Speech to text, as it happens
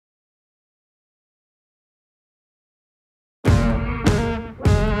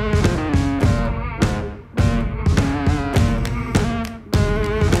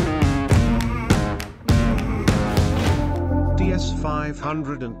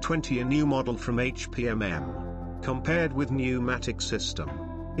DS-520, a new model from HPMM. Compared with pneumatic system,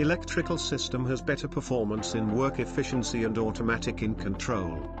 electrical system has better performance in work efficiency and automatic in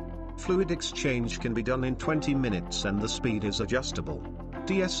control. Fluid exchange can be done in 20 minutes and the speed is adjustable.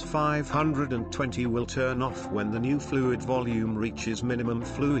 DS-520 will turn off when the new fluid volume reaches minimum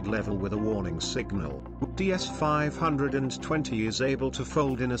fluid level with a warning signal. DS-520 is able to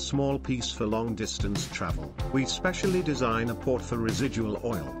fold in a small piece for long distance travel. We specially design a port for residual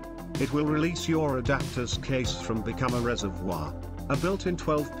oil. It will release your adapter's case from become a reservoir. A built-in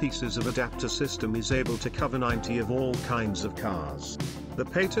 12 pieces of adapter system is able to cover 90 of all kinds of cars. The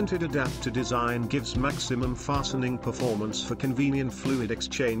patented adapter design gives maximum fastening performance for convenient fluid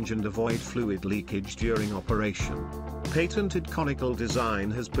exchange and avoid fluid leakage during operation. Patented conical design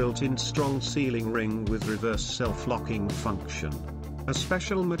has built-in strong sealing ring with reverse self-locking function. A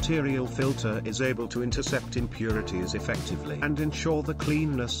special material filter is able to intercept impurities effectively and ensure the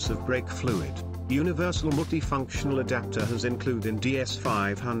cleanness of brake fluid. Universal multifunctional adapter has included in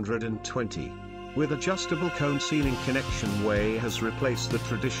DS-520. With adjustable cone sealing connection way has replaced the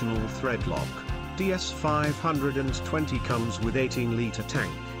traditional thread lock. DS-520 comes with 18-liter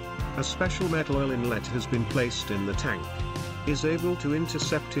tank. A special metal oil inlet has been placed in the tank. Is able to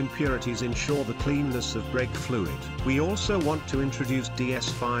intercept impurities, ensure the cleanness of brake fluid. We also want to introduce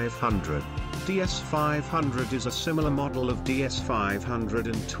DS-500. DS-500 is a similar model of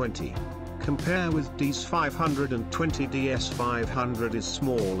DS-520. Compare with DS-520. DS-500 is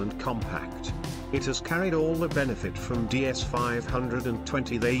small and compact. It has carried all the benefit from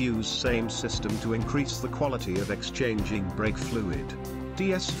DS-520. They use same system to increase the quality of exchanging brake fluid.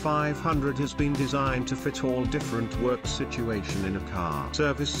 DS-500 has been designed to fit all different work situation in a car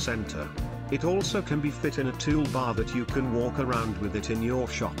service center. It also can be fit in a toolbar that you can walk around with it in your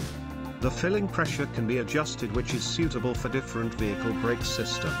shop. The filling pressure can be adjusted, which is suitable for different vehicle brake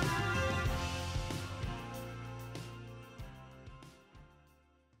system.